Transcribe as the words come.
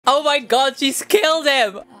Oh my god, she's killed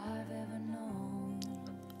him!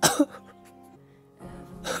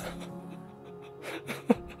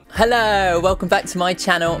 Hello, welcome back to my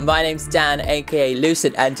channel. My name's Dan, aka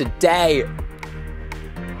Lucid, and today...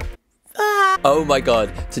 Oh my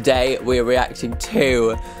god, today we're reacting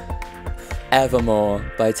to Evermore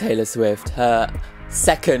by Taylor Swift. Her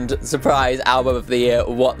second surprise album of the year.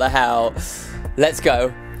 What the hell? Let's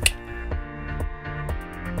go.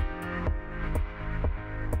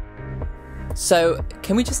 So,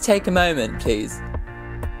 can we just take a moment, please?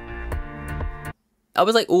 I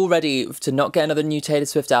was like all ready to not get another new Taylor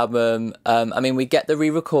Swift album. I mean, we get the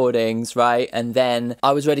re-recordings, right? And then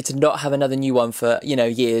I was ready to not have another new one for, you know,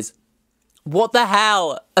 years. What the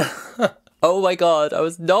hell? Oh my god, I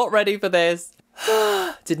was not ready for this.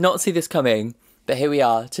 Did not see this coming. But here we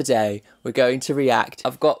are today. We're going to react.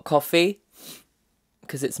 I've got coffee,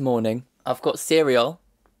 because it's morning. I've got cereal.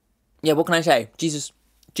 Yeah, what can I say? Jesus.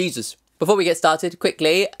 Before we get started,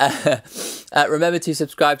 quickly, remember to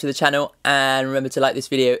subscribe to the channel and remember to like this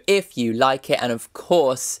video if you like it. And of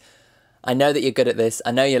course, I know that you're good at this.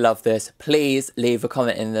 I know you love this. Please leave a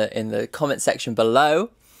comment in the comment section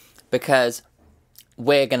below, because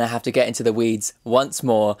we're going to have to get into the weeds once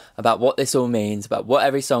more about what this all means, about what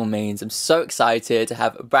every song means. I'm so excited to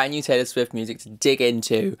have brand new Taylor Swift music to dig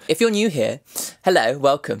into. If you're new here, hello,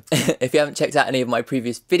 welcome. If you haven't checked out any of my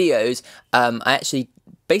previous videos, I actually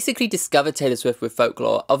basically discovered Taylor Swift with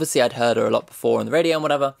Folklore. Obviously, I'd heard her a lot before on the radio and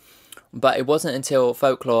whatever, but it wasn't until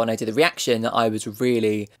Folklore and I did the reaction that I was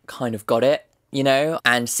really kind of got it, you know?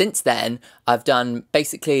 And since then, I've done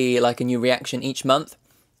basically like a new reaction each month.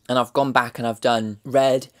 And I've gone back and I've done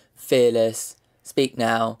Red, Fearless, Speak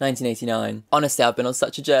Now, 1989. Honestly, I've been on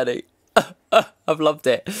such a journey. I've loved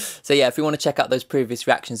it. So yeah, if you want to check out those previous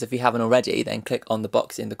reactions, if you haven't already, then click on the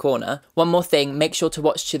box in the corner. One more thing, make sure to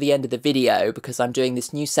watch to the end of the video, because I'm doing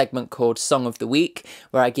this new segment called Song of the Week,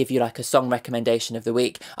 where I give you like a song recommendation of the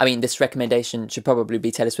week. I mean, this recommendation should probably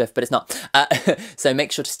be Taylor Swift, but it's not. So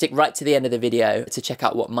make sure to stick right to the end of the video to check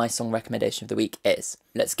out what my song recommendation of the week is.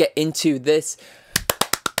 Let's get into this.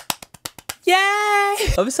 Yay!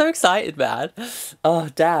 I'm so excited, man. Oh,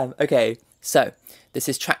 damn. Okay, so this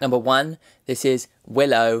is track number 1. This is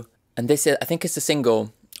Willow. And this is, I think it's a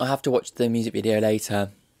single. I'll have to watch the music video later.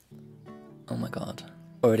 Oh my god.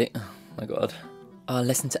 Already, oh my god. Oh,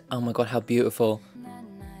 listen to, oh my god, how beautiful.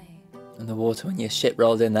 And the water when your shit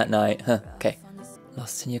rolled in that night. Huh, okay.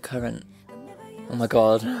 Lost in your current. Oh my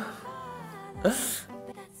god.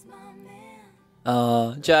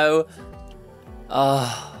 Oh, Joe.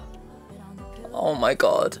 Oh. Oh my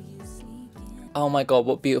god. Oh my god,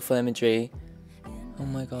 what beautiful imagery. Oh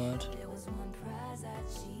my god.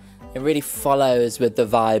 It really follows with the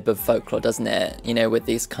vibe of Folklore, doesn't it? You know, with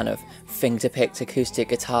these kind of finger-picked acoustic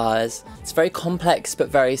guitars. It's very complex but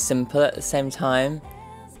very simple at the same time.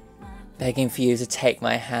 Begging for you to take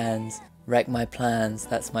my hands, wreck my plans,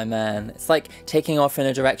 that's my man. It's like taking off in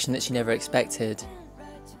a direction that she never expected.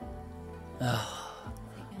 Oh.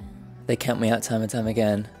 They count me out time and time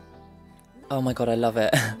again. Oh my god, I love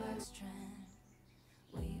it.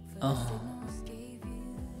 Oh.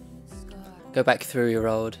 Go back through your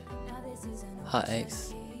old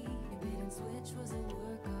heartaches.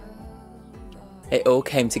 It all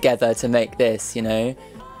came together to make this, you know?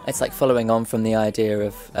 It's like following on from the idea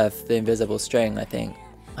of the invisible string, I think.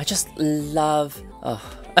 I just love... Oh.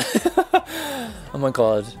 Oh my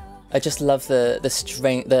god. I just love the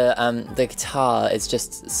string, the guitar is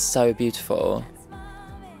just so beautiful.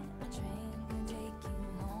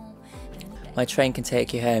 My train can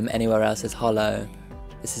take you home, anywhere else is hollow.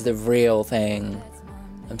 This is the real thing.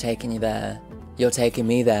 I'm taking you there. You're taking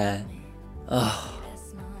me there. Oh,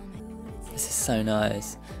 this is so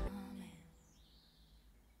nice.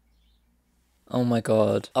 Oh my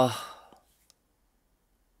god. Oh.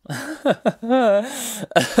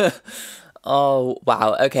 Oh,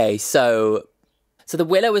 wow. Okay, so the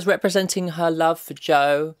willow is representing her love for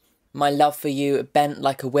Joe. My love for you bent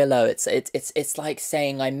like a willow. It's like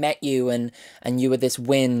saying I met you and you were this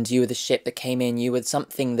wind, you were the ship that came in, you were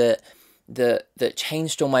something that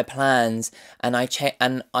changed all my plans, and I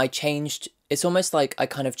changed. It's almost like I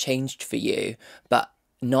kind of changed for you, but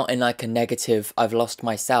not in like a negative I've lost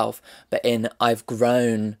myself, but in I've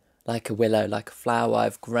grown like a willow, like a flower.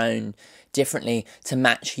 I've grown differently to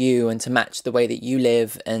match you and to match the way that you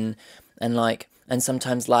live, and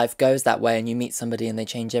sometimes life goes that way and you meet somebody and they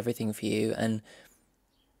change everything for you. And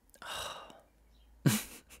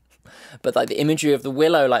but like the imagery of the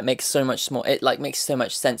willow like makes so much more, it like makes so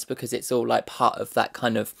much sense, because it's all like part of that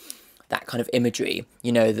kind of imagery,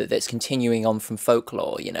 you know, that's continuing on from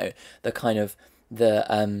Folklore, you know, the kind of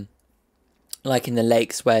like in the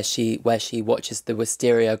lakes where she watches the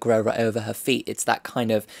wisteria grow right over her feet. It's that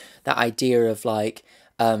kind of, that idea of like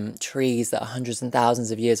trees that are hundreds and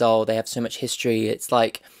thousands of years old. They have so much history. It's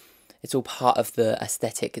like, it's all part of the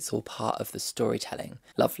aesthetic. It's all part of the storytelling.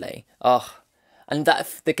 Lovely. Oh, and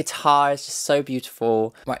that the guitar is just so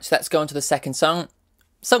beautiful. Right, so let's go on to the second song.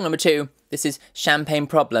 Song number 2. This is Champagne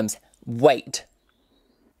Problems. Wait.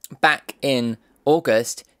 Back in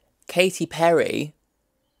August, Katy Perry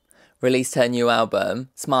released her new album,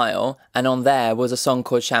 Smile, and on there was a song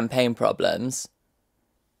called Champagne Problems.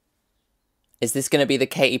 Is this going to be the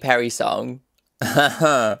Katy Perry song?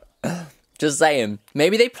 Just saying.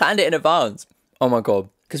 Maybe they planned it in advance. Oh my god.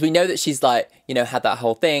 Because we know that she's like, you know, had that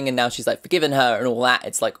whole thing and now she's like forgiven her and all that.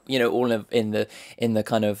 It's like, you know, all in the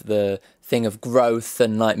kind of the thing of growth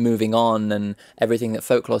and like moving on and everything that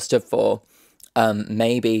folklore stood for.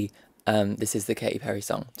 Maybe this is the Katy Perry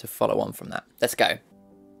song to follow on from that. Let's go.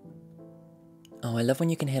 Oh, I love when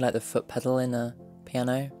you can hear like the foot pedal in a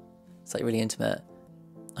piano. It's like really intimate.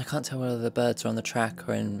 I can't tell whether the birds are on the track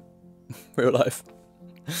or in real life.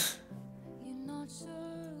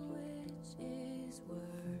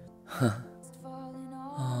 Huh.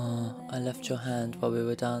 Oh, I left your hand while we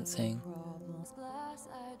were dancing.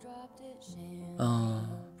 Oh,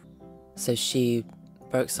 so she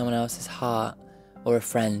broke someone else's heart, or a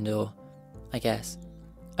friend, or I guess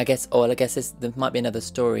there might be another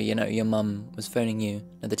story. You know, your mum was phoning you,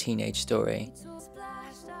 another teenage story.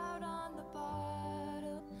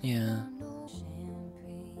 Yeah.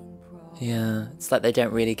 Yeah, it's like they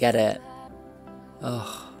don't really get it.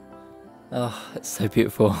 Oh, it's so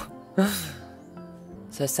beautiful.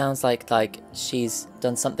 So it sounds like she's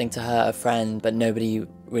done something to hurt a friend, but nobody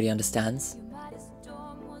really understands.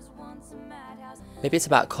 Maybe it's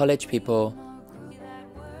about college people.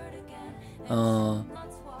 Oh,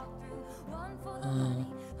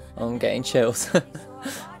 I'm getting chills.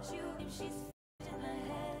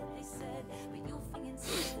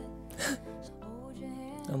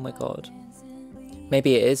 Oh my god.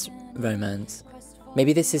 Maybe it is romance.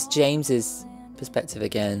 Maybe this is James's perspective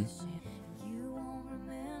again.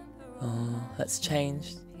 Oh, that's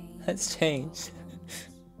changed. That's changed.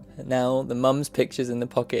 Now the mum's picture's in the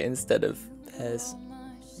pocket instead of theirs.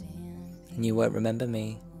 And you won't remember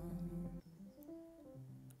me.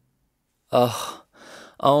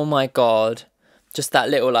 Oh my god. Just that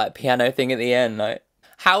little like piano thing at the end, like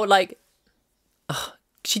how like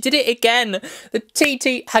she did it again. The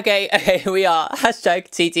TT. Okay, here we are. Hashtag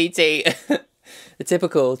TTT. The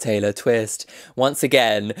typical Taylor twist. Once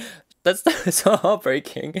again. That's so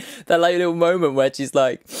heartbreaking. That like little moment where she's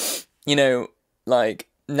like, you know, like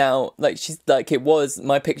now, like she's like, it was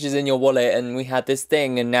my picture's in your wallet and we had this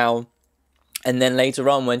thing and now, and then later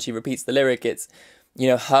on when she repeats the lyric, it's, you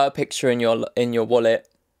know, her picture in your wallet.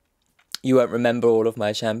 You won't remember all of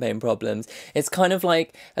my champagne problems. It's kind of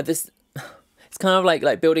like this. It's kind of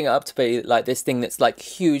like building it up to be like this thing that's like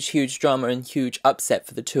huge drama and huge upset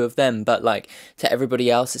for the two of them. But like to everybody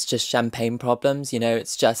else, it's just champagne problems, you know,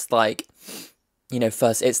 it's just like, you know,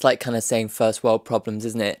 it's like kind of saying first world problems,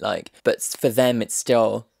 isn't it? Like, but for them, it's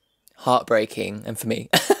still heartbreaking. And for me,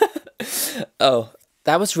 oh,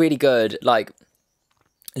 that was really good. Like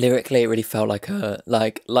lyrically, it really felt like her,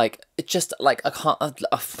 like it just like, I can't,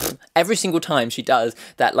 every single time she does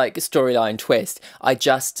that like storyline twist,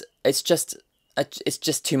 it's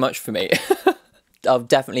just too much for me. I'll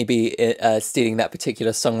definitely be stealing that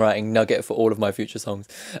particular songwriting nugget for all of my future songs.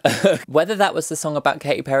 Whether that was the song about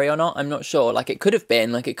Katy Perry or not, I'm not sure. Like it could have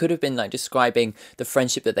been like describing the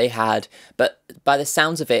friendship that they had, but by the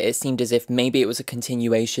sounds of it, it seemed as if maybe it was a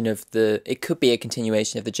continuation of it could be a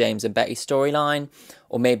continuation of the James and Betty storyline,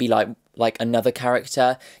 or maybe like another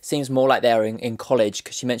character. It seems more like they're in college,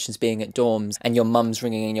 because she mentions being at dorms and your mum's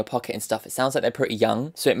ringing in your pocket and stuff. It sounds like they're pretty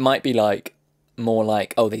young, so it might be like more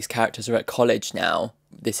like, oh, these characters are at college now,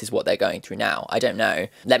 this is what they're going through now. I don't know.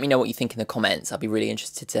 Let me know what you think in the comments. I'll be really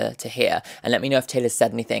interested to hear, and let me know if Taylor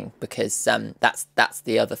said anything, because that's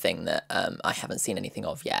the other thing that I haven't seen anything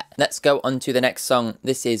of yet. Let's go on to the next song.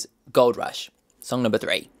 This is Gold Rush, song number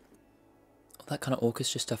 3. All that kind of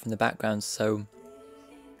orchestra stuff in the background, so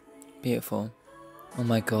beautiful. Oh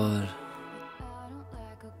my god.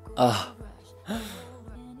 Oh.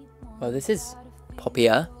 Well, this is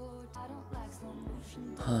poppier.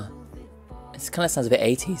 Huh. It kind of sounds a bit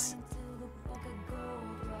 80s.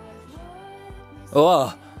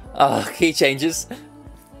 Oh, key changes.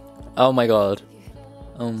 Oh my god.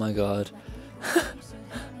 Oh my god.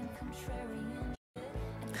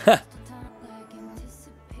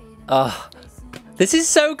 Oh, this is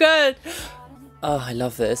so good. Oh, I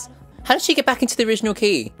love this. How did she get back into the original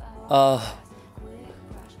key? Oh.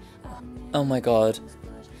 Oh my god.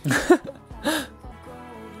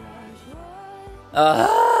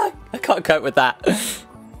 I can't cope with that.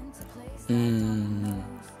 And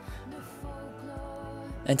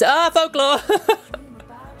folklore.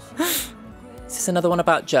 Is this another one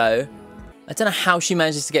about Joe? I don't know how she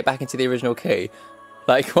manages to get back into the original key.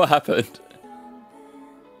 Like, what happened?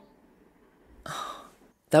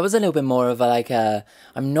 That was a little bit more of a, like,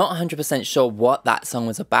 I'm not 100% sure what that song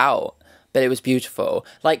was about, but it was beautiful.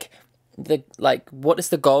 Like, what does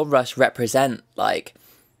the gold rush represent? Like,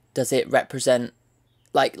 does it represent,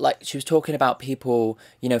 like she was talking about people,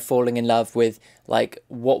 you know, falling in love with, like,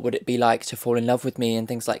 what would it be like to fall in love with me and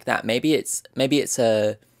things like that. Maybe it's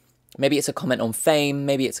a comment on fame.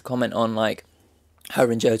 Maybe it's a comment on, like, her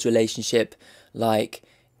and Joe's relationship, like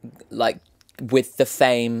with the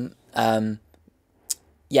fame.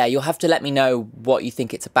 Yeah, you'll have to let me know what you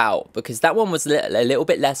think it's about, because that one was a little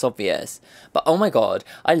bit less obvious. But oh my god,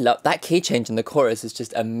 I love that key change in the chorus. Is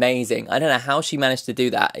just amazing. I don't know how she managed to do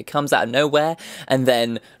that. It comes out of nowhere and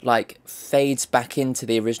then, like, fades back into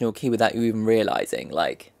the original key without you even realising.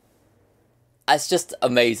 Like, it's just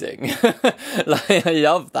amazing. Like, I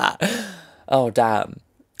love that. Oh, damn.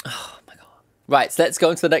 Oh my god. Right, so let's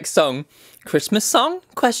go on to the next song. Christmas song?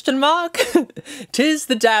 Question mark? 'Tis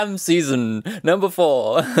the damn season, number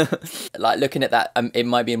 4. Like, looking at that, it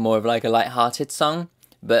might be more of like a light-hearted song,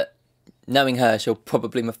 but knowing her, she'll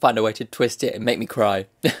probably find a way to twist it and make me cry.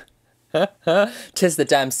 'Tis the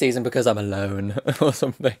damn season because I'm alone, or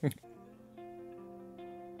something.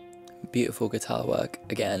 Beautiful guitar work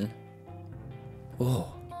again.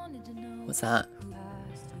 Oh, what's that?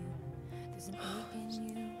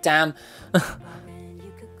 Damn.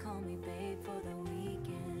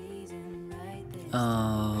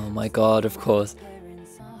 Oh my god, of course.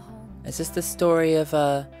 Is this the story of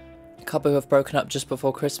a couple who have broken up just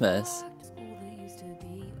before Christmas?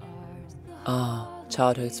 Oh,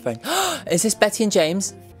 childhood friend. Is this Betty and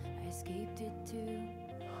James?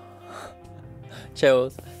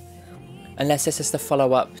 Chills. Unless this is the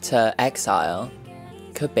follow-up to Exile.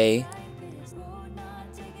 Could be.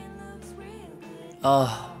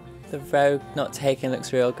 Oh, the road not taken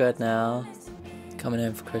looks real good now. Coming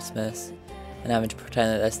home for Christmas and having to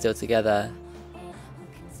pretend that they're still together.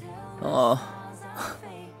 Oh.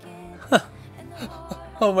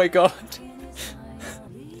 Oh my god.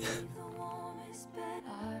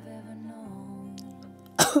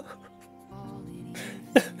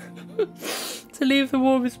 To leave the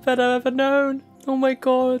warmest bed I've ever known. Oh my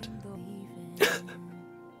god.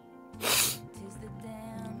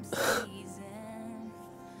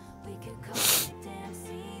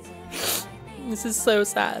 This is so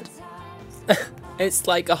sad. It's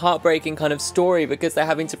like a heartbreaking kind of story because they're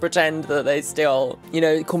having to pretend that they still, you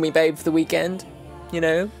know, call me babe for the weekend, you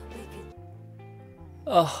know?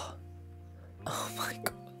 Oh. Oh my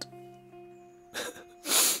god.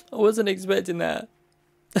 I wasn't expecting that.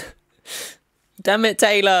 Damn it,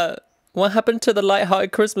 Taylor. What happened to the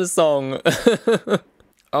light-hearted Christmas song?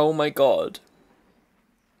 Oh my god.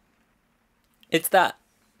 It's that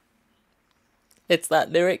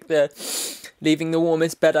lyric, the leaving the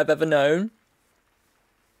warmest bed I've ever known.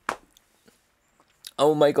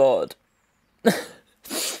 Oh my god.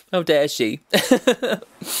 How dare she? To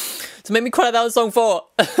make me cry that was song 4.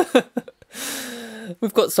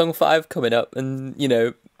 We've got song 5 coming up and, you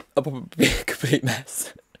know, I'll probably be a complete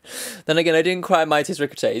mess. Then again, I didn't cry Mighty's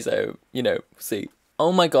Ricochet, so, you know, see.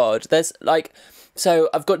 Oh my god, there's, like... So,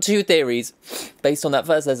 I've got 2 theories based on that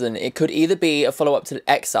first lesson. It could either be a follow-up to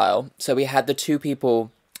Exile. So, we had the 2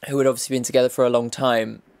 people who had obviously been together for a long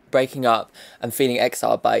time, breaking up and feeling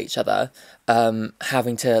exiled by each other,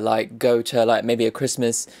 having to, like, go to, like, maybe a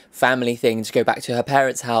Christmas family thing to go back to her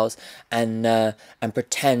parents' house and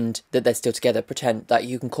pretend that they're still together, pretend that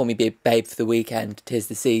you can call me babe for the weekend, 'tis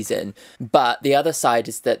the season. But the other side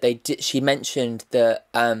is that she mentioned that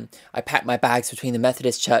I packed my bags between the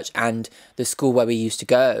Methodist church and the school where we used to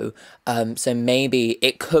go, so maybe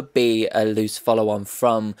it could be a loose follow-on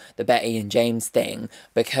from the Betty and James thing,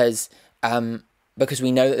 because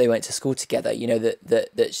we know that they went to school together, you know,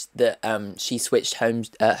 that she switched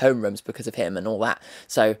homerooms because of him and all that.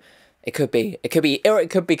 So it could be, or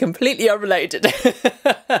it could be completely unrelated.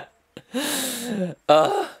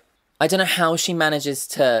 I don't know how she manages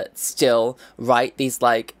to still write these,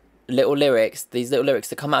 like, little lyrics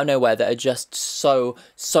that come out of nowhere that are just so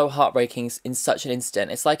heartbreaking in such an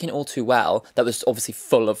instant. It's like in All Too Well, that was obviously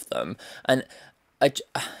full of them. And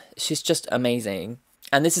she's just amazing.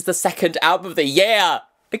 And this is the 2nd album of the year.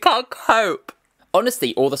 I can't cope.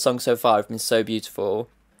 Honestly, all the songs so far have been so beautiful.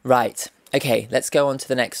 Right. Okay, let's go on to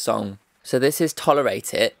the next song. So this is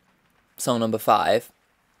Tolerate It, song number 5.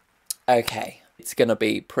 Okay, it's gonna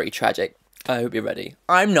be pretty tragic. I hope you're ready.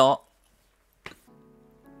 I'm not.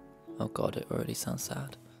 Oh god, it already sounds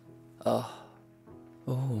sad. Oh.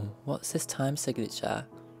 Oh, what's this time signature?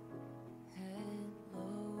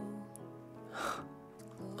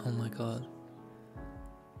 Oh my god.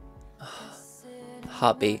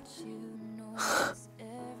 Heartbeat.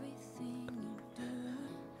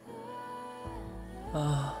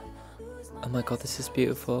 Oh. Oh my god, this is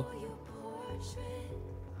beautiful.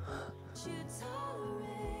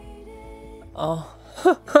 Oh.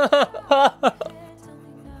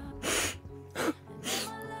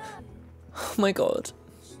 Oh my god.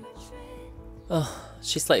 Oh,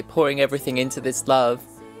 she's like pouring everything into this love,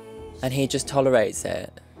 and he just tolerates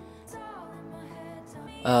it.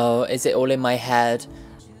 Oh, is it all in my head?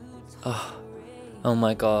 Oh, oh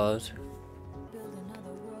my god.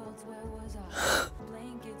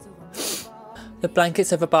 The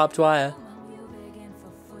blankets over barbed wire.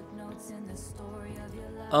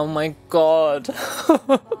 Oh my god.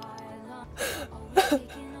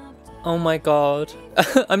 Oh my god.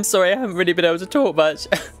 I'm sorry, I haven't really been able to talk much.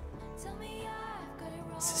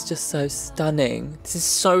 This is just so stunning. This is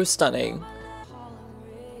so stunning.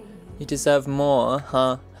 You deserve more,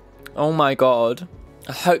 huh? Oh my god.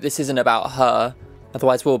 I hope this isn't about her.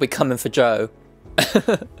 Otherwise we'll be coming for Joe.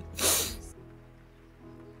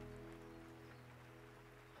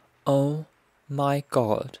 Oh my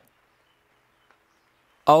god.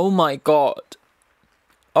 Oh my god.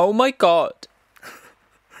 Oh my god.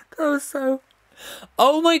 That was so...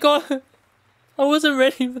 Oh my god. I wasn't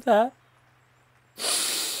ready for that.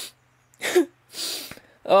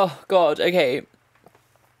 Oh god, okay.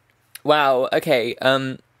 Wow, okay.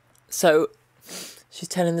 So she's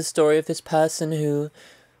telling the story of this person who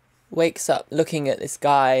wakes up looking at this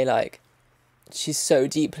guy like she's so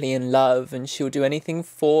deeply in love, and she'll do anything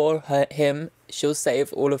for him. She'll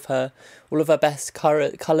save all of her best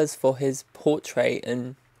colours for his portrait,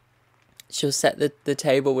 and she'll set the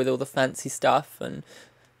table with all the fancy stuff, and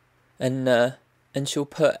she'll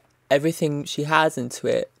put everything she has into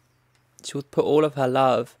it. She'll put all of her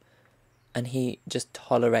love, and he just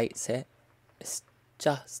tolerates it. It's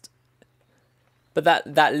just... But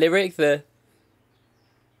that lyric, the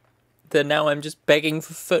now I'm just begging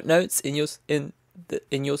for footnotes in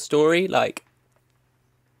your story, like,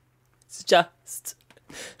 it's just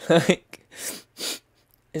like,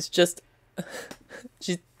 it's just,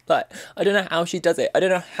 she's like, I don't know how she does it. I don't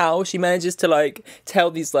know how she manages to like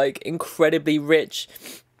tell these like incredibly rich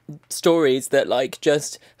stories that like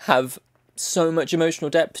just have so much emotional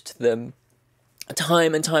depth to them,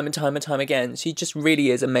 time and time and time and time again. She just really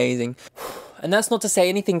is amazing. And that's not to say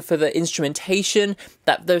anything for the instrumentation,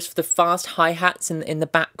 that the fast hi-hats in the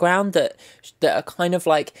background that are kind of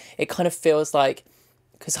like, it kind of feels like,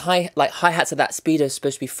 because hi-hats at that speed are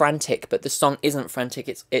supposed to be frantic, but the song isn't frantic.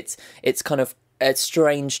 It's kind of a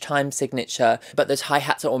strange time signature, but those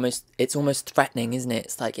hi-hats are almost threatening, isn't it?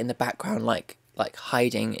 It's like in the background, like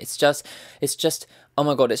hiding. It's just, oh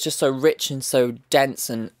my god, it's just so rich and so dense,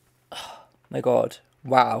 and oh my god,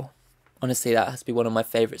 wow. Honestly, that has to be one of my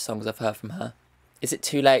favourite songs I've heard from her. Is it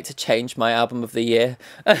too late to change my album of the year?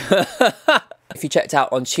 If you checked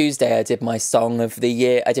out on Tuesday, I did my song of the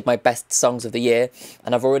year. I did my best songs of the year,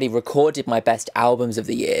 and I've already recorded my best albums of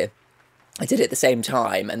the year. I did it at the same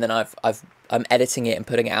time, and then I'm editing it and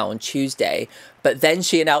putting it out on Tuesday. But then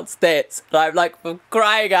she announced this, and I'm like, for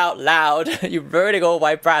crying out loud, you're ruining all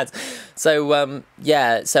my brands. So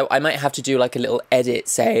yeah, so I might have to do like a little edit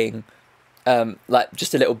saying, like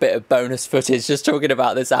just a little bit of bonus footage just talking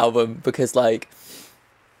about this album, because like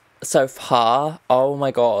so far, oh my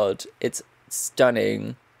god, it's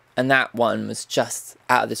stunning, and that one was just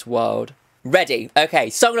out of this world. Ready? Okay,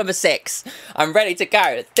 song number 6. I'm ready to go.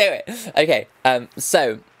 Let's do it. Okay,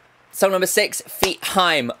 so song number 6, Feet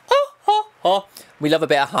Heim. Oh, oh, oh. We love a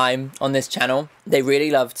bit of Heim on this channel. They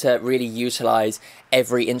really love to really utilise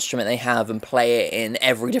every instrument they have and play it in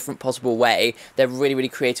every different possible way. They're really, really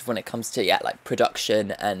creative when it comes to, yeah, like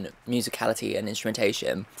production and musicality and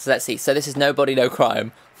instrumentation. So let's see. So this is No Body, No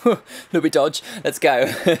Crime. Little bit dodge. Let's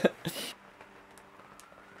go.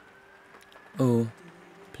 Oh,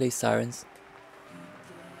 please, sirens.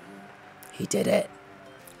 He did it.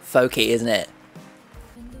 Folky, isn't it?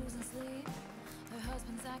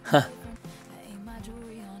 Huh.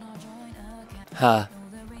 Huh.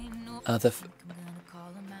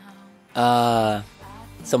 Oh,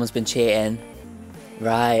 someone's been cheating.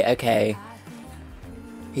 Right, okay.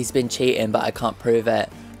 He's been cheating, but I can't prove it.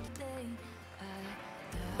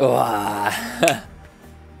 The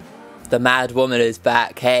mad woman is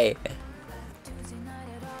back, hey.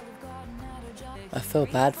 I feel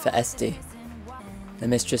bad for Esty. The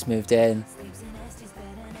mistress moved in.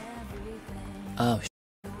 Oh,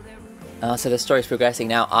 so the story's progressing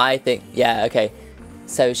now. I think, yeah, okay.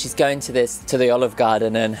 So she's going to the Olive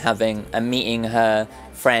Garden and meeting her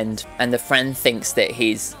friend, and the friend thinks that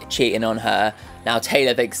he's cheating on her. Now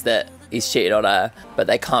Taylor thinks that he's cheating on her, but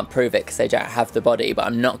they can't prove it because they don't have the body, but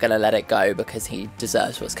I'm not going to let it go because he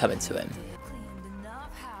deserves what's coming to him.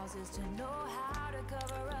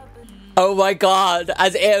 Oh my god,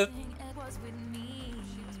 as if...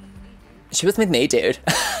 She was with me, dude.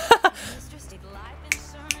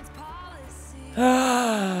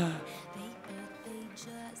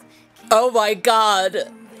 Oh my god.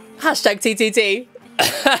 Hashtag TTT.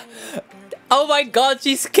 Oh my god,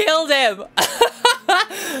 she's killed him.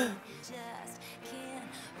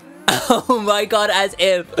 Oh my god, as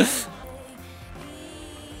if.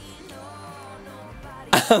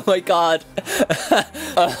 Oh my god.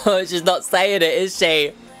 Oh, she's not saying it, is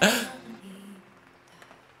she?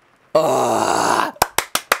 Oh.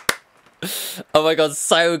 Oh my god,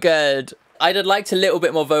 so good. I'd have liked a little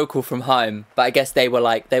bit more vocal from Haim, but I guess they were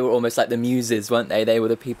almost like the muses, weren't they? They were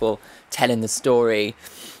the people telling the story.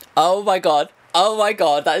 Oh my god,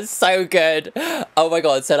 that is so good. Oh my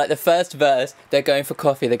god, so like the first verse, they're going for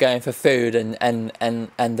coffee, they're going for food, and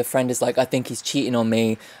the friend is like, I think he's cheating on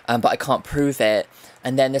me, but I can't prove it.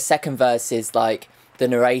 And then the second verse is like, the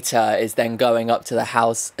narrator is then going up to the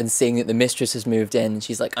house and seeing that the mistress has moved in.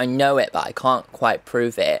 She's like, I know it, but I can't quite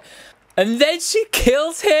prove it. And then she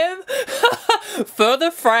kills him for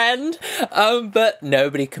the friend, but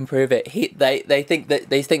nobody can prove it. They think that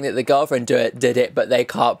the girlfriend did it, but they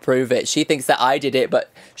can't prove it. She thinks that I did it,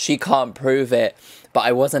 but she can't prove it. But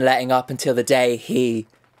I wasn't letting up until the day he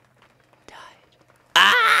died.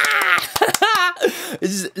 Ah!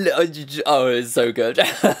 Oh, it's so good.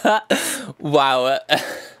 Wow.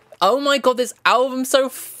 Oh my god, this album's so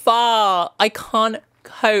far. I can't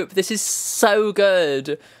cope. This is so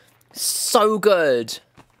good. So good.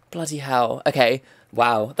 Bloody hell. Okay.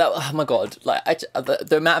 Wow. Oh my god. Like,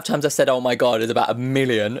 the amount of times I said oh my god is about 1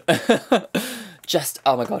 million. Just,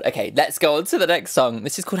 oh my god. Okay, let's go on to the next song.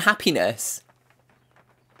 This is called Happiness.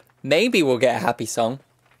 Maybe we'll get a happy song.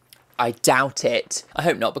 I doubt it. I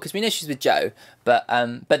hope not, because we know she's with Joe. But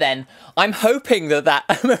then I'm hoping I'm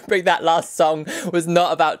hoping that last song was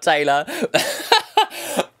not about Taylor.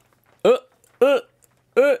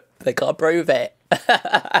 They can't prove it.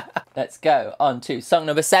 Let's go on to song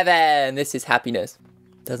number 7. This is Happiness.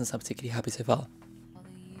 Doesn't sound particularly happy so far.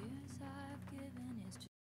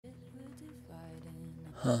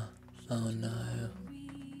 Huh. Oh no.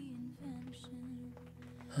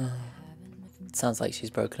 Huh. It sounds like she's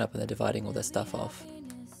broken up and they're dividing all their stuff off.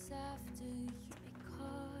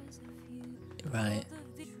 Right.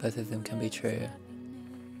 Both of them can be true.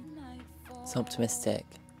 It's optimistic.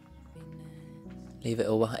 Leave it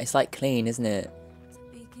all behind. It's like Clean, isn't it?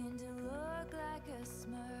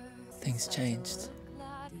 Things changed.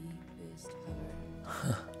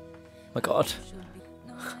 Oh my god.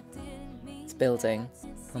 It's building.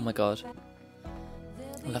 Oh my god.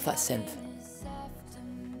 I love that synth.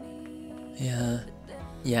 Yeah.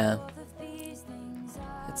 Yeah.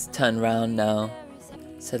 It's turned round now.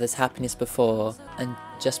 So there's happiness before, and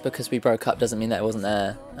just because we broke up doesn't mean that it wasn't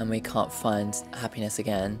there, and we can't find happiness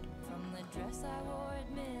again.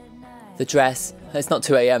 The dress, it's not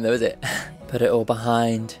 2 AM though, is it? Put it all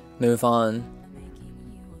behind, move on.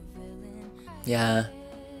 Yeah.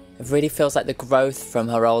 It really feels like the growth from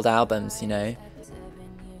her old albums, you know?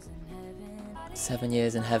 7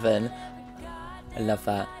 years in heaven. I love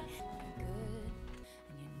that.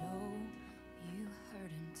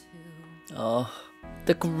 Oh,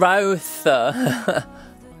 the growth! Oh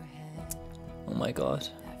my god.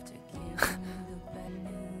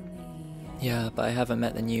 Yeah, but I haven't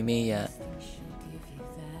met the new me yet.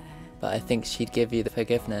 But I think she'd give you the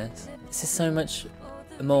forgiveness. This is so much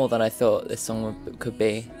more than I thought this song could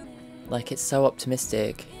be. Like, it's so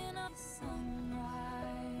optimistic.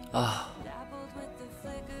 Oh.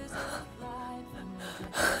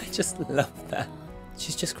 I just love that.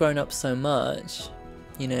 She's just grown up so much,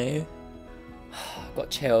 you know? I've got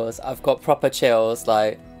chills. I've got proper chills.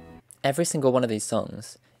 Like, every single one of these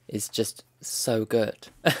songs is just so good.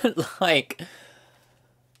 Like,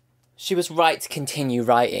 she was right to continue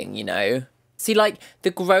writing, you know? See, like,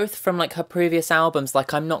 the growth from, like, her previous albums,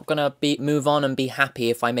 like, I'm not gonna move on and be happy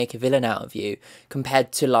if I make a villain out of you,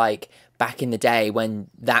 compared to, like, back in the day when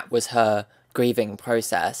that was her grieving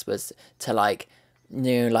process, was to, like,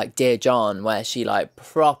 you know, like, Dear John, where she, like,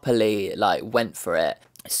 properly, like, went for it.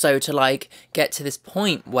 So to, like, get to this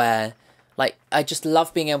point where, like, I just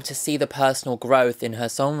love being able to see the personal growth in her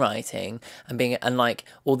songwriting, and like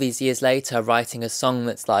all these years later writing a song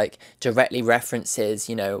that's like directly references,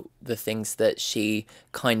 you know, the things that she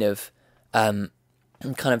kind of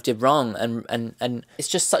did wrong, and it's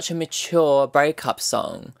just such a mature breakup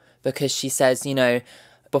song, because she says, you know,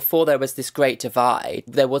 before there was this great divide,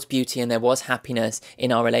 there was beauty and there was happiness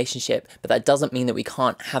in our relationship, but that doesn't mean that we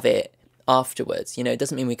can't have it afterwards. You know, it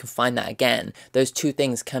doesn't mean we can find that again. Those two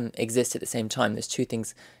things can exist at the same time. Those two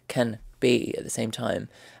things can be at the same time.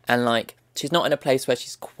 And like, she's not in a place where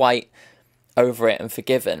she's quite over it and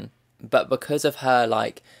forgiven, but because of her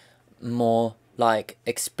like more like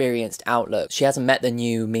experienced outlook, she hasn't met the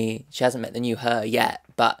new me, she hasn't met the new her yet,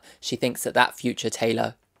 but she thinks that that future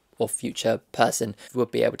Taylor or future person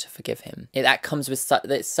would be able to forgive him. That comes with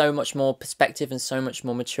so much more perspective and so much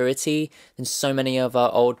more maturity than so many of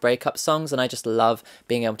our old breakup songs, and I just love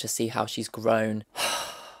being able to see how she's grown.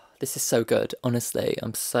 This is so good, honestly.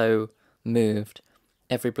 I'm so moved.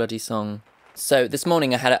 Every bloody song. So this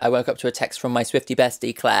morning I woke up to a text from my Swiftie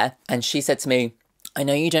bestie, Claire, and she said to me, I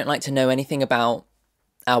know you don't like to know anything about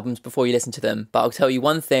albums before you listen to them, but I'll tell you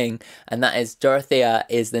one thing, and that is Dorothea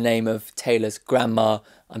is the name of Taylor's grandma.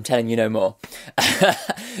 I'm telling you no more.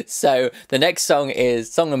 So the next song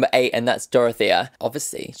is song number 8, and that's Dorothea.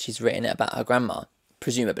 Obviously, she's written it about her grandma,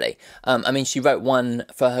 presumably. I mean, she wrote one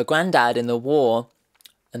for her granddad in the war,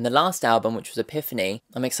 and the last album, which was Epiphany.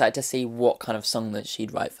 I'm excited to see what kind of song that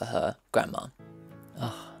she'd write for her grandma.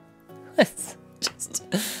 Oh, it's just...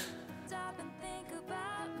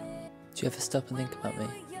 Do you ever stop and think about me?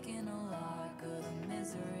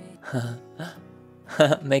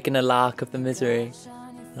 Making a lark of the misery.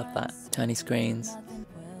 Love that. Tiny screens.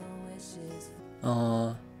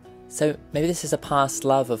 Oh, so maybe this is a past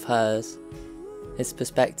love of hers. His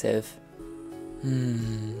perspective.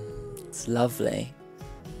 It's lovely.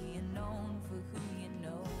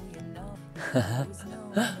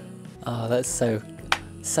 Oh, that's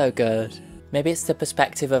so good. Maybe it's the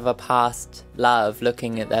perspective of a past love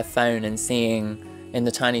looking at their phone and seeing in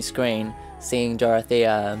the tiny screen, seeing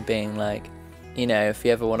Dorothea and being like, you know, if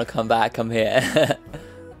you ever want to come back, I'm here.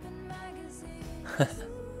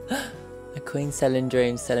 A queen selling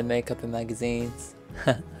dreams, selling makeup in magazines.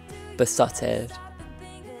 Besotted.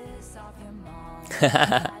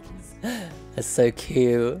 That's so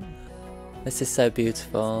cute. This is so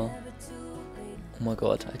beautiful. Oh my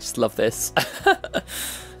god, I just love this.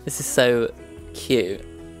 This is so cute.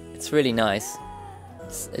 It's really nice.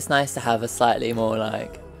 It's nice to have a slightly more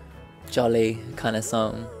like jolly kind of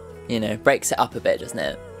song. You know, breaks it up a bit, doesn't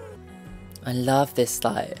it? I love this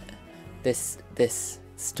like this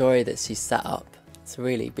story that she set up. It's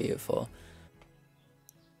really beautiful.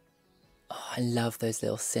 Oh, I love those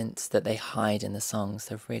little synths that they hide in the songs.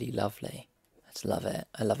 They're really lovely. I just love it.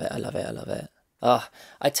 I love it. I love it. I love it. Oh,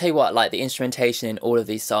 I tell you what, like the instrumentation in all of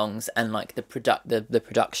these songs and like the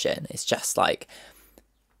production is just like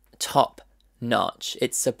top notch.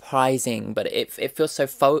 It's surprising, but it feels so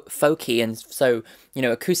folky and so, you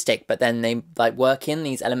know, acoustic, but then they like work in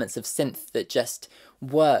these elements of synth that just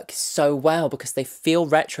work so well because they feel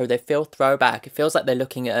retro, they feel throwback. It feels like they're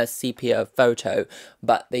looking at a sepia photo,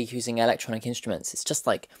 but they're using electronic instruments. It's just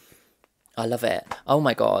like, I love it. Oh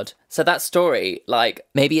my god. So that story, like,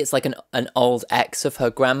 maybe it's like an old ex of her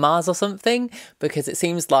grandma's or something, because it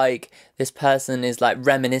seems like this person is like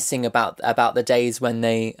reminiscing about the days when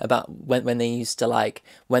they used to like,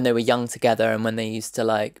 when they were young together and when they used to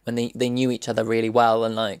like, when they knew each other really well,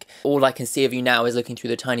 and like, all I can see of you now is looking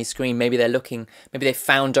through the tiny screen. Maybe they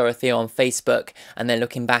found Dorothea on Facebook and they're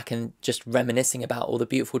looking back and just reminiscing about all the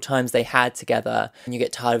beautiful times they had together. And you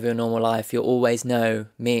get tired of your normal life, you'll always know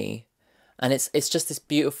me. And it's just this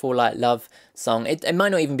beautiful like love song. It might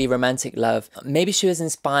not even be romantic love. Maybe she was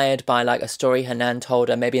inspired by like a story her nan told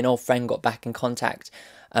her. Maybe an old friend got back in contact,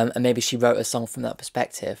 and maybe she wrote a song from that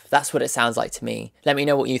perspective. That's what it sounds like to me. Let me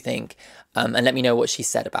know what you think, and let me know what she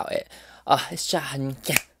said about it. It's just,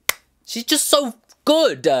 yeah, she's just so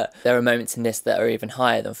good. There are moments in this that are even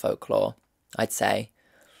higher than Folklore, I'd say.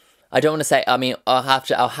 I don't want to say. I mean, I'll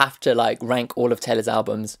have to like rank all of Taylor's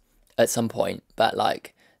albums at some point, but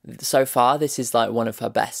like, so far, this is like one of her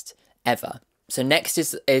best ever. So next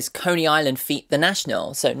is Coney Island feat. The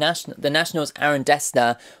National. So The National's Aaron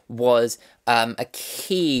Dessner was a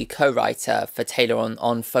key co-writer for Taylor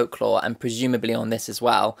on Folklore and presumably on this as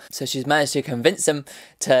well. So she's managed to convince him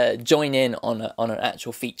to join in on an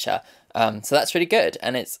actual feature. So that's really good.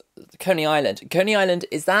 And it's Coney Island. Coney Island,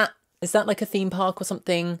 is that like a theme park or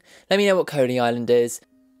something? Let me know what Coney Island is.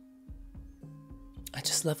 I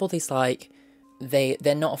just love all these like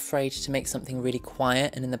they're not afraid to make something really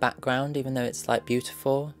quiet and in the background, even though it's like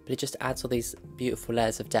beautiful, but it just adds all these beautiful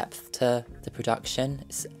layers of depth to the production.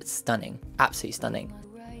 It's stunning, absolutely stunning.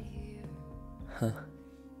 Huh.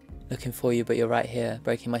 Looking for you, but you're right here,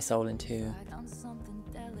 breaking my soul in two.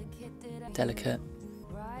 Delicate.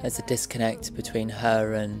 There's a disconnect between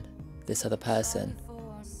her and this other person.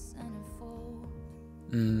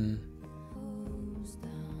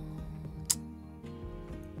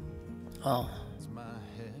 Oh.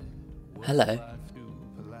 Hello.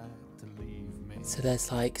 So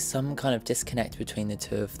there's like some kind of disconnect between the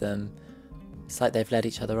two of them. It's like they've led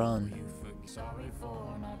each other on.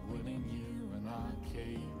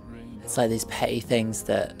 It's like these petty things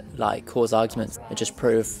that like cause arguments that just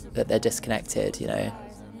prove that they're disconnected, you know.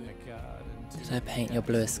 Did I paint your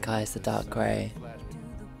bluest skies the dark grey?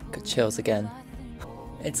 Got chills again.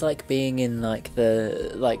 It's like being in like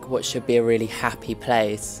what should be a really happy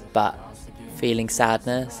place, but feeling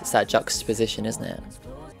sadness. It's that juxtaposition, isn't it?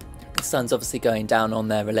 The sun's obviously going down on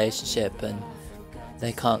their relationship and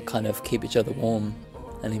they can't kind of keep each other warm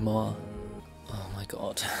anymore. Oh my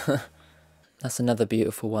god. That's another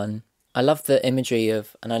beautiful one. I love the imagery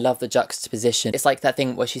of, and I love the juxtaposition. It's like that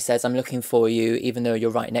thing where she says, I'm looking for you even though you're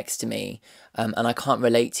right next to me, and I can't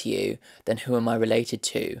relate to you, then who am I related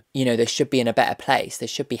to? You know, they should be in a better place. They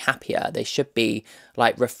should be happier. They should be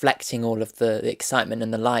like reflecting all of the excitement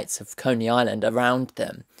and the lights of Coney Island around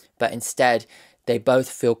them. But instead, they both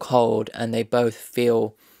feel cold and they both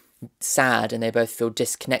feel sad and they both feel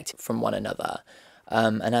disconnected from one another.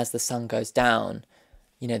 And as the sun goes down,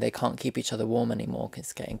 you know, they can't keep each other warm anymore because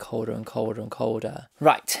it's getting colder and colder and colder.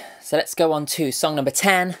 Right, so let's go on to song number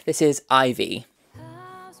 10. This is Ivy.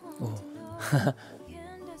 Huh.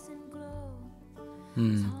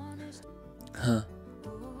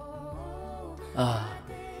 Oh.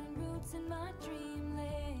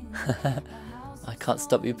 I can't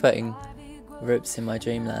stop you putting roots in my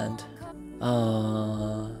dreamland.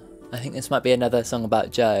 Oh, I think this might be another song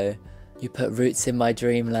about Joe. You put roots in my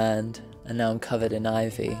dreamland. And now I'm covered in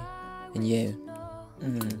ivy. And you.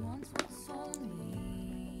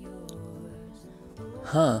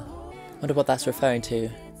 Huh. Wonder what that's referring to.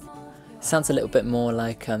 Sounds a little bit more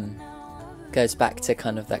like, goes back to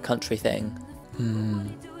kind of that country thing.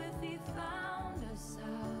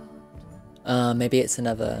 Maybe it's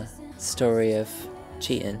another story of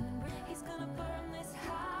cheating.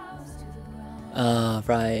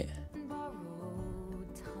 Right.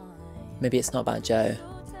 Maybe it's not about Joe.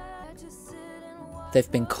 They've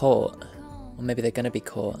been caught. Or maybe they're going to be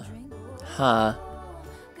caught. Huh.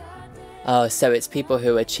 Oh, so it's people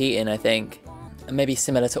who are cheating, I think. Maybe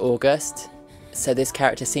similar to August. So this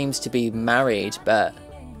character seems to be married, but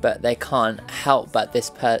they can't help but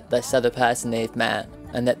this other person they've met.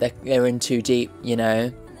 And that they're in too deep, you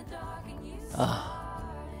know. Oh.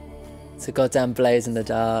 It's a goddamn blaze in the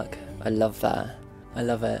dark. I love that. I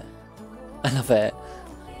love it. I love it.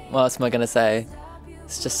 What else am I going to say?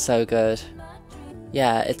 It's just so good.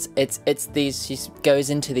 Yeah, it's these, she goes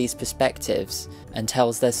into these perspectives and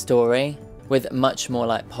tells their story with much more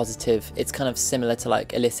like positive. It's kind of similar to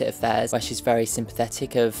like Illicit Affairs, where she's very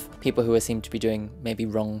sympathetic of people who seem to be doing maybe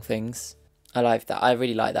wrong things. I like that. I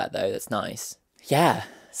really like that though. That's nice. Yeah.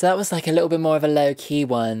 So that was like a little bit more of a low key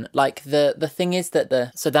one. Like the thing is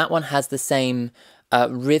that so that one has the same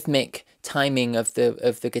rhythmic timing of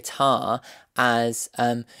the guitar as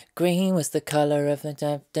green was the color of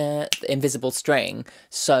the invisible string.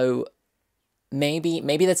 So maybe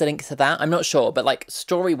there's a link to that. I'm not sure, but like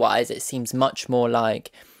story wise, it seems much more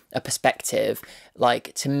like a perspective.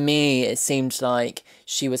 Like to me, it seemed like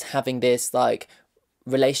she was having this like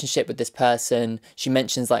relationship with this person. She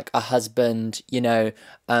mentions like a husband, you know,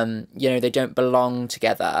 they don't belong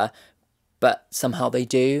together, but somehow they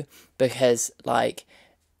do, because like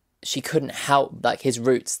she couldn't help like his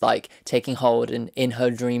roots like taking hold in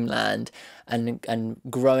her dreamland and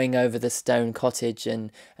growing over the stone cottage,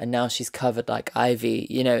 and now she's covered like ivy.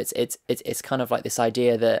 You know, it's kind of like this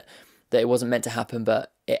idea that it wasn't meant to happen,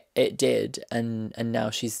 but it did, and now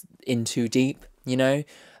she's in too deep, you know.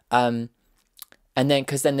 And then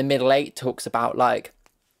because then the middle eight talks about like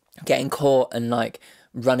getting caught and like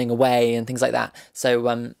running away and things like that.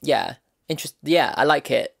 So yeah, I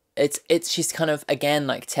like it. It's she's kind of again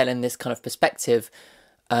like telling this kind of perspective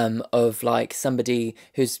of like somebody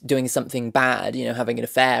who's doing something bad, you know, having an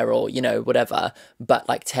affair or, you know, whatever, but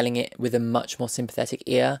like telling it with a much more sympathetic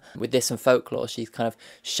ear. With this and Folklore, she's kind of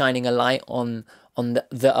shining a light on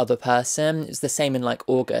the other person. It's the same in like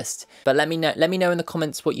August. But let me know in the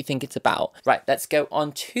comments what you think it's about. Right, let's go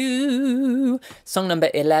on to song number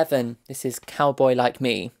 11. This is Cowboy Like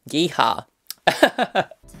Me. Yeehaw.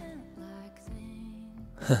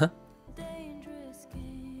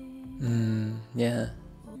 Yeah.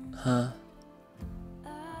 Huh.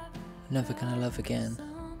 Never gonna love again.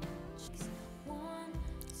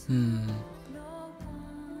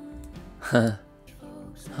 Huh.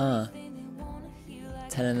 Huh.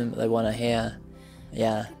 Telling them what they want to hear.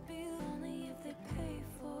 Yeah.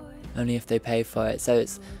 Only if they pay for it. So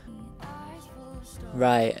it's...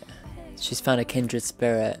 Right. She's found a kindred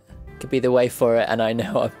spirit. Could be the way for it, and I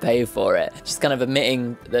know I'll pay for it. She's kind of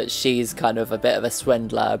admitting that she's kind of a bit of a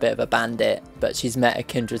swindler, a bit of a bandit, but she's met a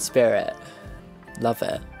kindred spirit. Love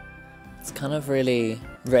it. It's kind of really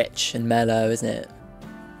rich and mellow, isn't it?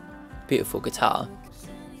 Beautiful guitar.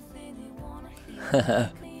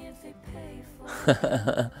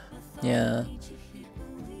 Yeah.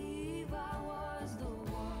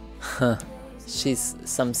 She's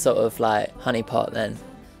some sort of like honeypot then.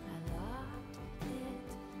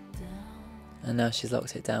 And now she's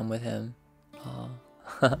locked it down with him. Oh.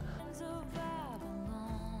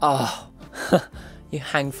 Oh. You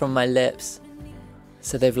hang from my lips.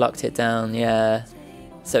 So they've locked it down, yeah.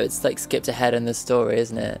 So it's like skipped ahead in the story,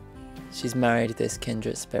 isn't it? She's married this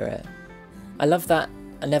kindred spirit. I love that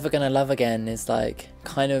 "I'm Never Gonna Love Again" is like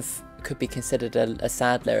kind of could be considered a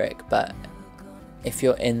sad lyric, but if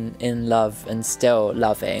you're in love and still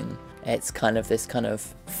loving, it's kind of this kind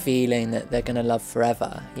of feeling that they're gonna love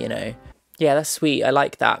forever, you know? Yeah, that's sweet. I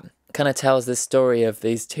like that. Kind of tells the story of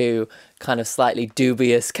these two kind of slightly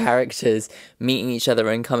dubious characters meeting each other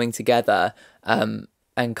and coming together,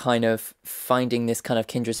 and kind of finding this kind of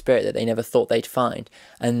kindred spirit that they never thought they'd find.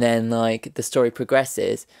 And then like the story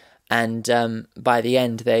progresses, and by the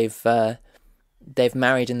end they've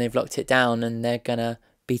married and they've locked it down and they're gonna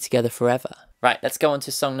be together forever. Right, let's go on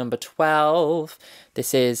to song number 12.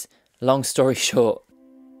 This is Long Story Short.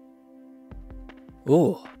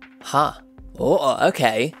 Ooh, huh. Oh,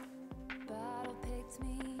 okay.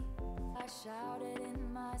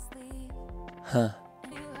 Huh.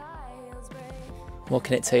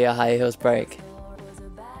 Walking it till your high heels break.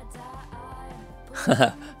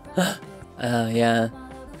 Yeah.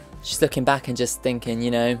 She's looking back and just thinking,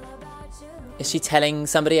 you know, is she telling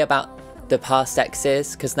somebody about the past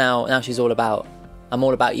exes? Because now she's all about, I'm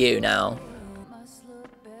all about you now.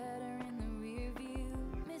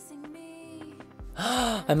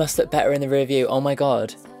 I must look better in the rear view. Oh my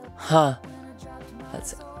god. Huh.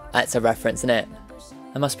 That's a reference, isn't it?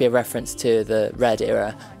 That must be a reference to the Red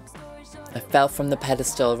era. I fell from the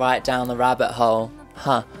pedestal right down the rabbit hole.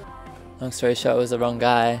 Huh. Long story short, it was the wrong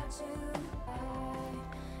guy.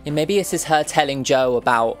 Yeah, maybe this is her telling Joe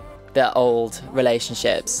about their old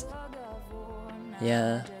relationships.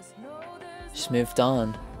 Yeah. She's moved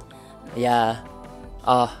on. Yeah.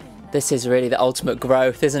 Oh, this is really the ultimate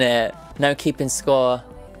growth, isn't it? No keeping score.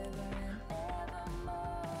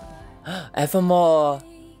 Evermore.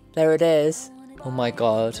 There it is. Oh my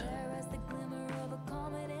god.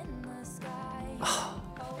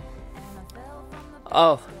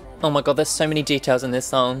 Oh my god, there's so many details in this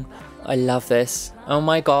song. I love this. Oh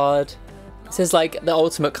my god. This is like the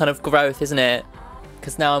ultimate kind of growth, isn't it?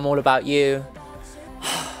 Because now I'm all about you.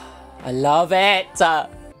 I love it.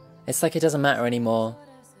 It's like it doesn't matter anymore.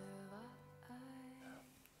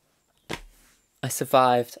 I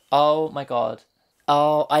survived. Oh my god.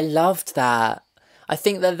 Oh, I loved that. I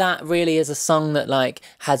think that really is a song that like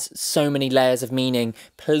has so many layers of meaning.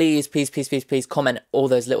 Please, please, please, please, please comment all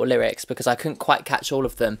those little lyrics because I couldn't quite catch all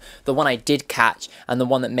of them. The one I did catch and the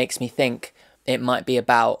one that makes me think it might be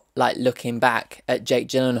about like looking back at Jake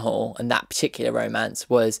Gyllenhaal and that particular romance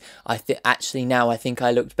was actually now I think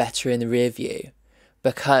I looked better in the rear view,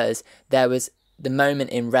 because there was the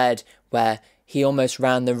moment in Red where he almost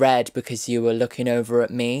ran the red because you were looking over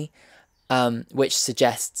at me, which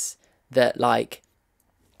suggests that like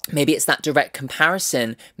maybe it's that direct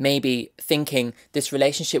comparison, maybe thinking this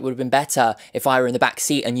relationship would have been better if I were in the back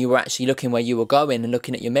seat and you were actually looking where you were going and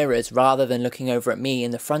looking at your mirrors rather than looking over at me in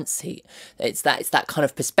the front seat. It's that kind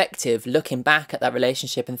of perspective, looking back at that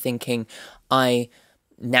relationship and thinking,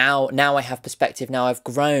 now I have perspective, now I've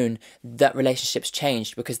grown, that relationship's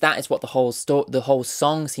changed, because that is what the whole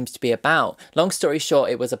song seems to be about. Long story short,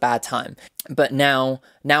 it was a bad time, but now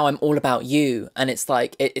I'm all about you, and it's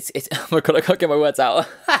like it's oh my god, I can't get my words out.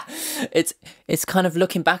 it's kind of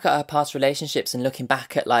looking back at her past relationships and looking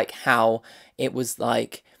back at like how it was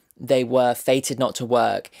like they were fated not to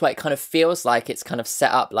work. But it kind of feels like it's kind of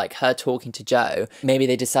set up like her talking to Joe. Maybe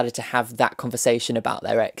they decided to have that conversation about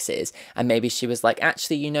their exes, and maybe she was like,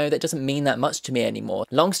 actually, you know, that doesn't mean that much to me anymore.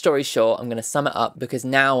 Long story short, I'm going to sum it up because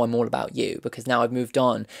now I'm all about you, because now I've moved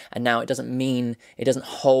on and now it doesn't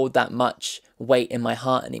hold that much weight in my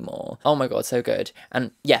heart anymore. Oh my god, so good.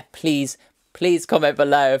 And yeah, please Please comment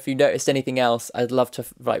below if you noticed anything else. I'd love to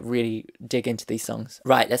like really dig into these songs.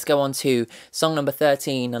 Right, let's go on to song number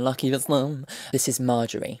 13, Unlucky Muslim. This is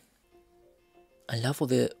Marjorie. I love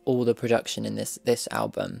all the production in this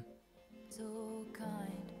album. So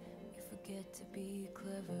kind, you forget to be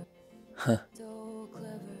clever. Huh. So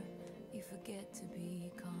clever, you forget to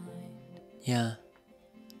be kind. Yeah.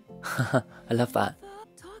 I love that.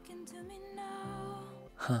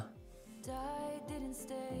 Huh.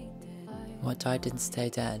 What died didn't stay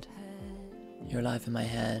dead. You're alive in my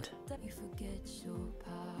head.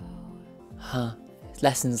 Huh.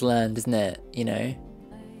 Lessons learned, isn't it? You know?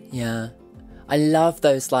 Yeah. I love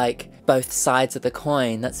those, like, both sides of the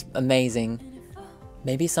coin. That's amazing.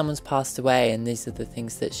 Maybe someone's passed away and these are the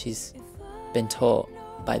things that she's been taught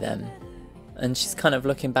by them. And she's kind of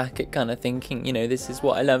looking back at kind of thinking, you know, this is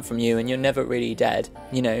what I learned from you and you're never really dead,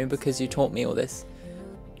 you know, because you taught me all this.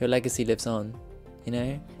 Your legacy lives on, you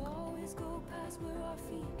know?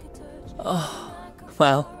 Oh,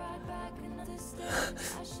 wow.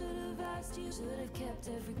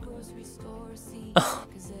 Oh.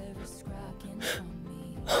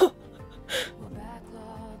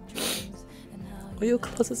 Are your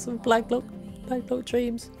closets of black lock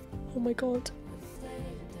dreams? Oh my god.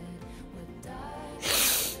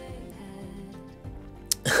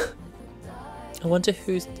 I wonder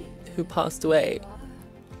who passed away.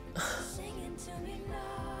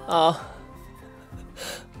 Oh.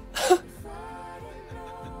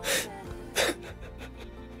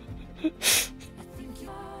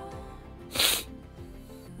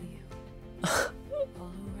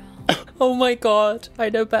 Oh my god,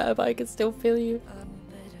 I know better, but I can still feel you.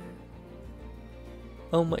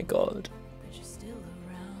 Oh my god.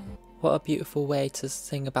 What a beautiful way to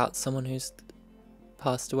sing about someone who's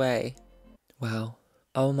passed away. Wow.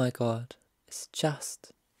 Oh my god. It's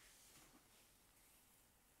just...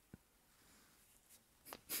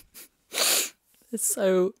 It's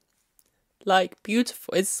so, like,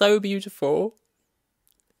 beautiful. It's so beautiful.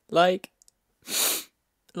 Like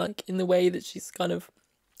in the way that she's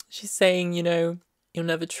saying, you know, you'll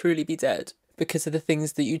never truly be dead because of the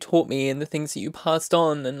things that you taught me and the things that you passed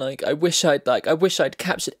on. And like, I wish I'd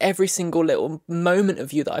captured every single little moment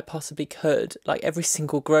of you that I possibly could, like every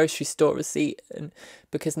single grocery store receipt. And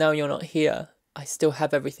because now you're not here, I still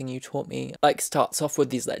have everything you taught me. Like, starts off with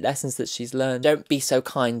these like lessons that she's learned. Don't be so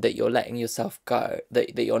kind that you're letting yourself go,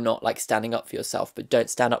 that you're not like standing up for yourself, but don't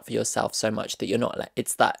stand up for yourself so much that you're not like,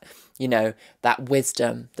 it's that, you know, that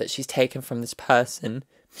wisdom that she's taken from this person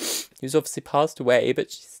who's obviously passed away, but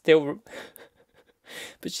she's still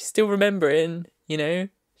remembering, you know,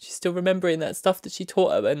 she's still remembering that stuff that she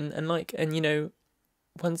taught her, and you know,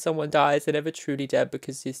 when someone dies, they're never truly dead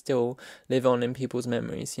because you still live on in people's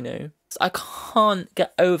memories, you know. I can't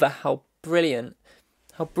get over how brilliant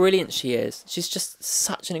she is. She's just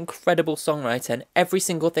such an incredible songwriter, and every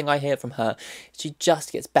single thing I hear from her, she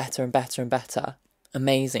just gets better and better and better.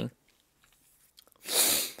 Amazing.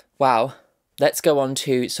 Wow. Let's go on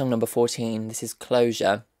to song number 14. This is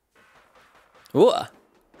Closure. Ooh.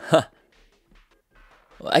 Huh.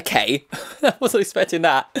 Okay. I wasn't expecting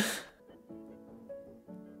that.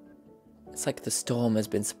 It's like the storm has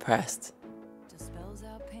been suppressed.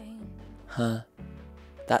 Huh.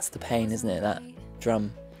 That's the pain, isn't it? That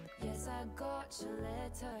drum.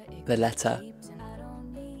 The letter.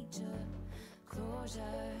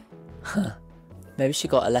 Huh. Maybe she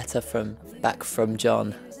got a letter back from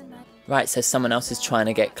John. Right, so someone else is trying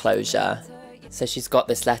to get closure. So she's got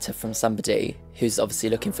this letter from somebody who's obviously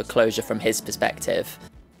looking for closure from his perspective.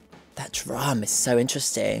 That drum is so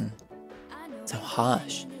interesting. So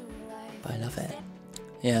harsh. But I love it.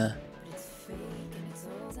 Yeah.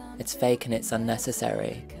 It's fake and it's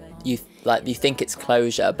unnecessary. You think it's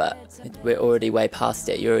closure, but we're already way past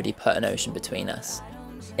it. You already put an ocean between us.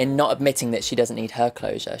 In not admitting that she doesn't need her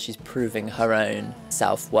closure, she's proving her own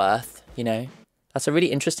self-worth, you know? That's a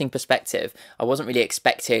really interesting perspective. I wasn't really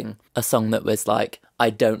expecting a song that was like, I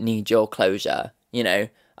don't need your closure, you know?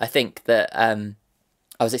 I think that I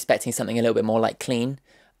was expecting something a little bit more like Clean.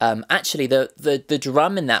 Actually, the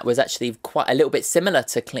drum in that was actually quite a little bit similar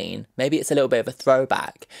to Clean. Maybe it's a little bit of a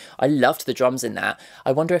throwback. I loved the drums in that.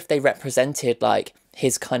 I wonder if they represented like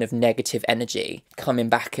his kind of negative energy coming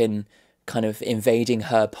back and kind of invading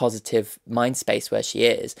her positive mind space where she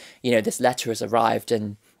is. You know, this letter has arrived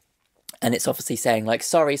and it's obviously saying like,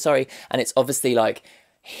 sorry. And it's obviously like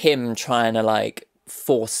him trying to like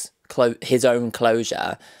force his own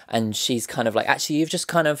closure, and she's kind of like, actually, you've just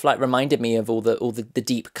kind of like reminded me of all the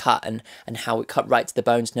deep cut and how it cut right to the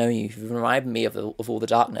bone to know you. You've reminded me of all the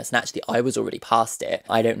darkness, and actually I was already past it.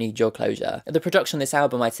 I don't need your closure. The production on this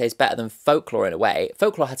album, I'd say, is better than Folklore in a way.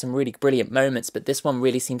 Folklore had some really brilliant moments, but this one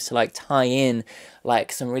really seems to like tie in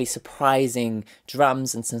like some really surprising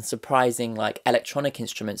drums and some surprising like electronic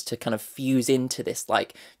instruments to kind of fuse into this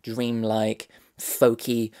like dreamlike,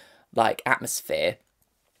 folky like atmosphere.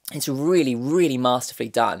 It's really, really masterfully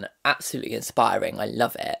done. Absolutely inspiring. I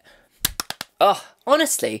love it. Oh,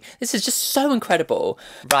 honestly, this is just so incredible.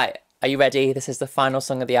 Right, are you ready? This is the final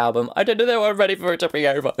song of the album. I don't know if I'm ready for it to be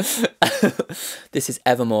over. This is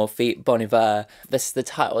Evermore feat. Bon Iver. This is the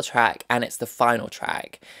title track and it's the final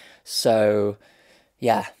track. So,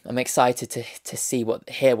 yeah, I'm excited to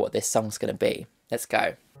hear what this song's going to be. Let's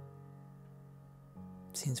go.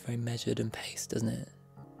 Seems very measured and paced, doesn't it?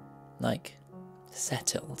 Like,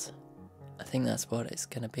 settled. I think that's what it's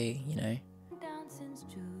gonna be, you know.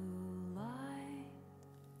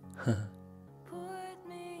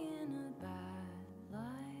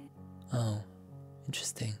 Oh,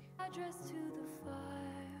 interesting.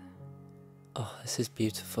 Oh, this is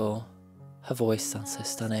beautiful. Her voice sounds so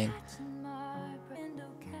stunning.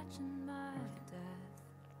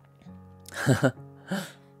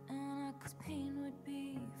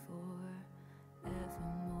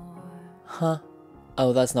 Huh?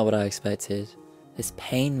 Oh, that's not what I expected. This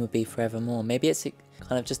pain would be forevermore. Maybe it's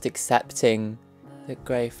kind of just accepting that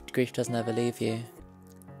grief doesn't ever leave you.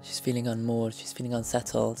 She's feeling unmoored, she's feeling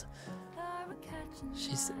unsettled.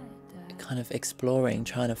 She's kind of exploring,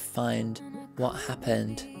 trying to find what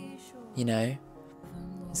happened, you know?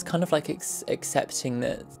 It's kind of like accepting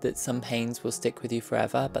that some pains will stick with you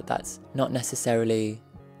forever, but that's not necessarily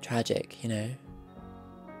tragic, you know?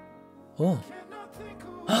 Oh.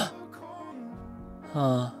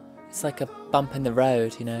 Oh, it's like a bump in the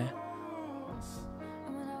road, you know?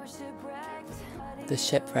 The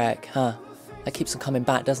shipwreck, huh? That keeps on coming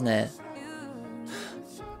back, doesn't it?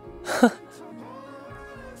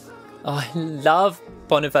 Oh, I love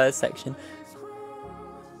Bon Iver's section.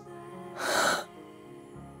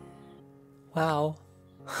 Wow.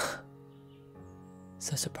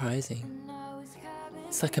 So surprising.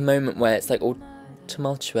 It's like a moment where it's like all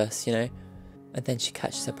tumultuous, you know? And then she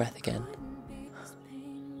catches her breath again.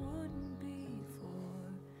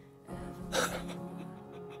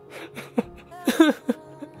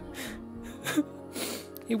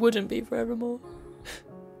 It wouldn't be forevermore.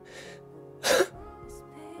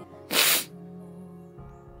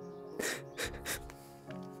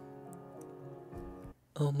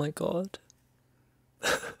 Oh my god.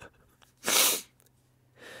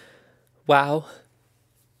 Wow.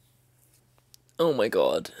 Oh my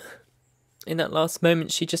god. In that last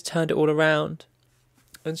moment, she just turned it all around.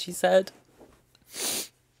 And she said,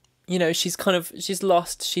 you know, she's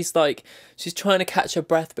lost. She's trying to catch her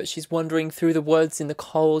breath, but she's wandering through the woods in the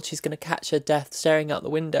cold. She's going to catch her death staring out the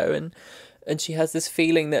window. And she has this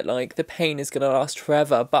feeling that, like, the pain is going to last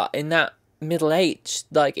forever. But in that middle age,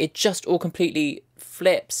 like, it just all completely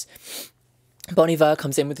flips. Bon Iver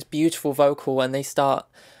comes in with this beautiful vocal and they start,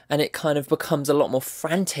 and it kind of becomes a lot more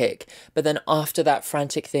frantic. But then after that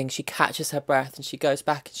frantic thing, she catches her breath and she goes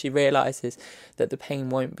back and she realises that the pain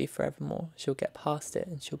won't be forevermore. She'll get past it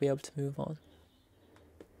and she'll be able to move on.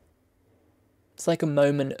 It's like a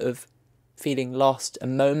moment of feeling lost, a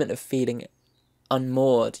moment of feeling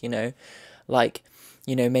unmoored, you know, like,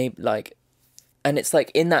 you know, maybe like, and it's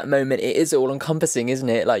like in that moment, it is all encompassing, isn't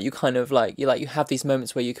it? Like you kind of like, you have these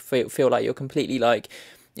moments where you feel like you're completely like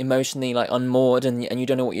emotionally like unmoored and you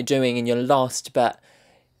don't know what you're doing and you're lost. But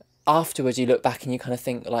afterwards you look back and you kind of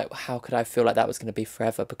think like, how could I feel like that was going to be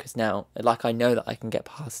forever? Because now, like, I know that I can get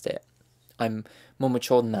past it. I'm more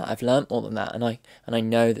mature than that. I've learnt more than that. And I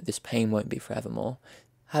know that this pain won't be forevermore.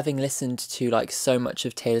 Having listened to like so much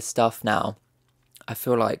of Taylor's stuff now, I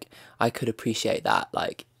feel like I could appreciate that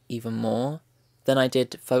like even more than I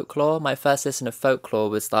did Folklore. My first listen of Folklore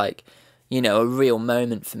was like, you know, a real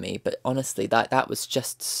moment for me. But honestly, that was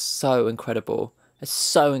just so incredible. It's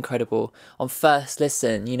so incredible. On first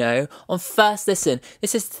listen, you know, on first listen,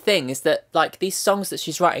 this is the thing, is that like these songs that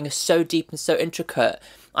she's writing are so deep and so intricate.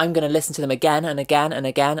 I'm going to listen to them again and again and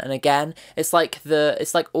again and again. It's like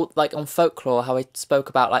on Folklore, how I spoke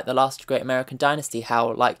about like the last Great American Dynasty,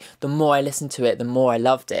 how like the more I listened to it, the more I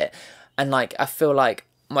loved it. And like, I feel like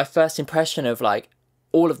my first impression of like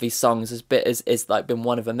all of these songs is like been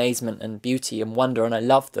one of amazement and beauty and wonder, and I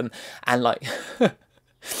love them. And like,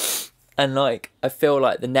 and like, I feel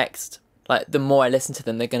like the next, like the more I listen to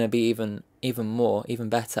them, they're going to be even more, even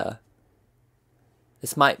better.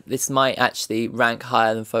 This might actually rank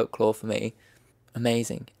higher than Folklore for me.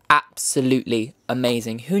 Amazing. Absolutely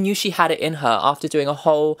amazing. Who knew she had it in her after doing a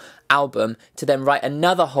whole album to then write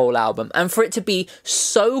another whole album, and for it to be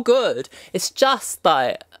so good? It's just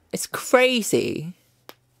like, it's crazy.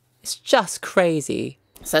 It's just crazy.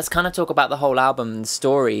 So let's kind of talk about the whole album and the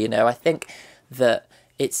story, you know. I think that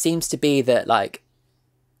it seems to be that, like,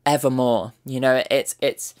 Evermore, you know, it's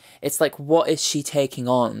like, what is she taking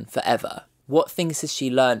on forever? What things has she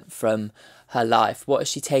learnt from her life? What has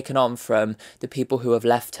she taken on from the people who have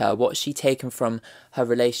left her? What has she taken from her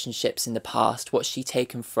relationships in the past? What's she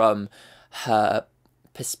taken from her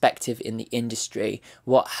perspective in the industry?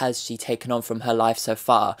 What has she taken on from her life so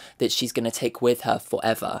far that she's going to take with her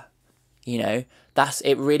forever? You know,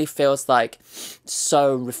 it really feels like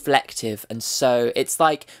so reflective, and so it's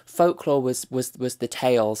like Folklore was the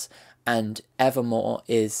tales, and Evermore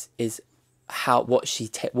is what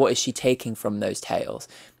is she taking from those tales,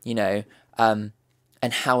 you know, and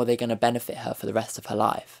how are they going to benefit her for the rest of her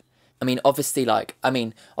life? I mean, obviously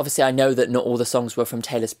I know that not all the songs were from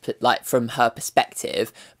Taylor's, like, from her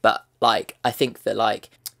perspective, but, like, I think that,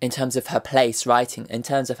 like, in terms of her place writing, in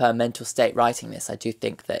terms of her mental state writing this, I do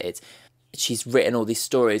think that she's written all these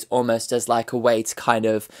stories almost as like a way to kind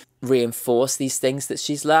of reinforce these things that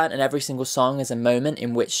she's learned, and every single song is a moment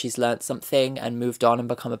in which she's learned something and moved on and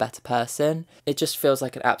become a better person. It just feels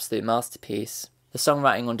like an absolute masterpiece. The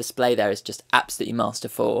songwriting on display there is just absolutely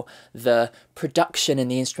masterful. The production and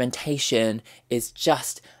the instrumentation is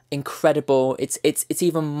just incredible. It's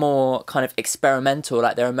even more kind of experimental.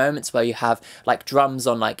 Like, there are moments where you have, like, drums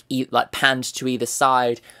on, like, panned to either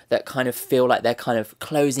side that kind of feel like they're kind of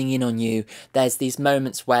closing in on you. There's these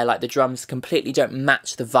moments where, like, the drums completely don't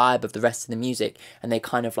match the vibe of the rest of the music, and they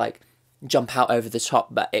kind of, like, jump out over the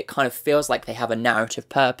top, but it kind of feels like they have a narrative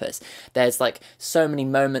purpose. There's, like, so many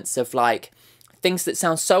moments of, like, things that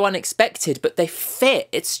sound so unexpected, but they fit.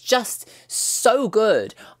 It's just so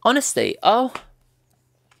good. Honestly, I'm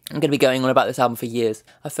going to be going on about this album for years.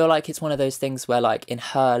 I feel like it's one of those things where, like, in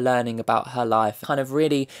her learning about her life kind of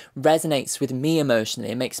really resonates with me emotionally.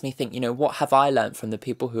 It makes me think, you know, what have I learned from the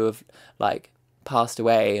people who have, like, passed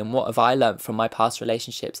away, and what have I learned from my past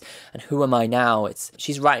relationships, and who am I now?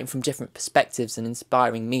 She's writing from different perspectives and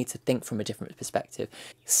inspiring me to think from a different perspective.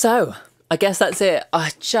 So, I guess that's it. I'm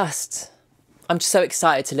just so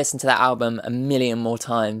excited to listen to that album a million more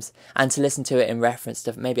times, and to listen to it in reference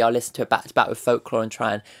to, maybe I'll listen to it back to back with Folklore and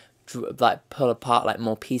try and, like, pull apart, like,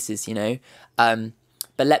 more pieces, you know.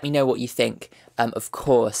 But let me know what you think. Of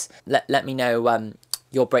course, let me know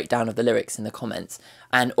your breakdown of the lyrics in the comments,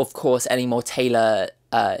 and of course any more Taylor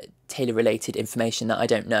related information that I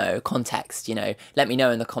don't know, context, you know, let me know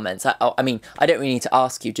in the comments. I mean, I don't really need to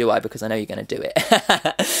ask you, do I? Because I know you're going to do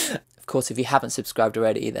it. Of course, if you haven't subscribed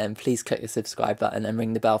already, then please click the subscribe button and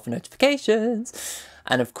ring the bell for notifications.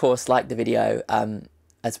 And of course, like the video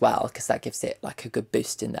as well, because that gives it, like, a good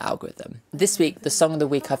boost in the algorithm. This week, the song of the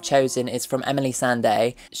week I've chosen is from Emily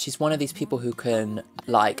Sandé. She's one of these people who can,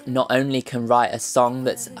 like, not only can write a song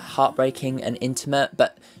that's heartbreaking and intimate,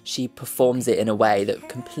 but she performs it in a way that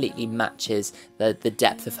completely matches the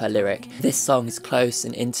depth of her lyric. This song is close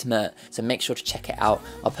and intimate, so make sure to check it out.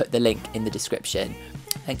 I'll put the link in the description.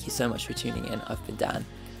 Thank you so much for tuning in. I've been Dan.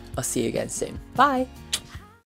 I'll see you again soon. Bye!